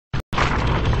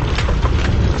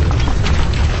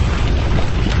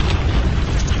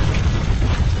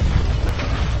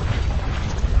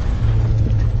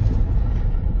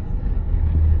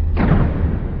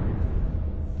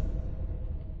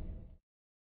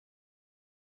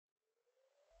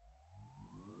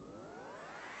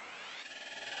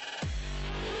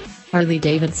Harley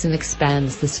Davidson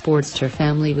expands the Sportster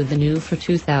family with the new for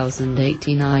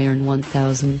 2018 Iron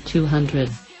 1200.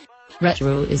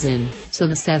 Retro is in, so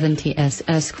the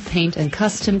 70s-esque paint and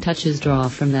custom touches draw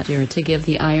from that era to give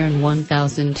the Iron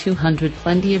 1200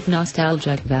 plenty of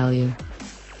nostalgic value.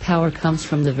 Power comes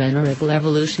from the venerable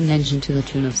Evolution engine to the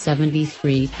tune of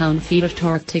 73 pound-feet of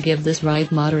torque to give this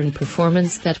ride modern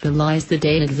performance that belies the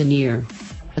dated veneer.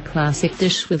 A classic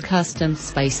dish with custom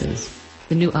spices.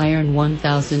 The new Iron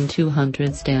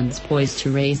 1200 stands poised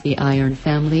to raise the Iron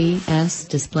family's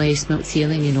displacement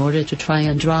ceiling in order to try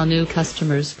and draw new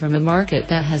customers from a market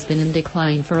that has been in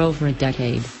decline for over a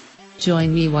decade.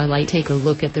 Join me while I take a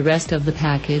look at the rest of the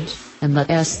package, and let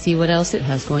us see what else it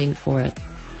has going for it.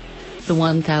 The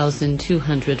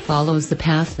 1200 follows the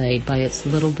path laid by its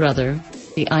little brother,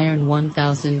 the Iron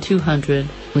 1200,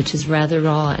 which is rather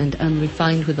raw and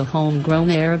unrefined with a homegrown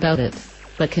air about it,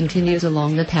 but continues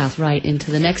along the path right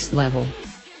into the next level.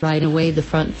 Right away the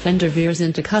front fender veers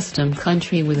into custom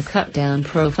country with a cut-down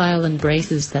profile and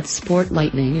braces that sport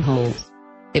lightning holes.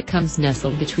 It comes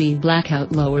nestled between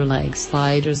blackout lower leg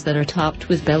sliders that are topped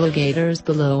with bellogators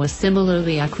below a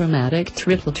similarly achromatic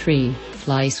triple tree,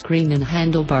 fly screen and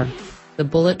handlebar. The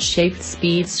bullet-shaped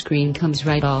speed screen comes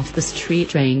right off the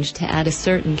street range to add a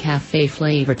certain cafe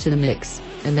flavor to the mix,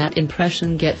 and that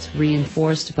impression gets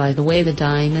reinforced by the way the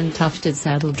diamond-tufted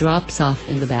saddle drops off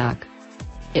in the back.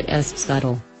 It's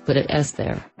subtle, but it's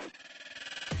there.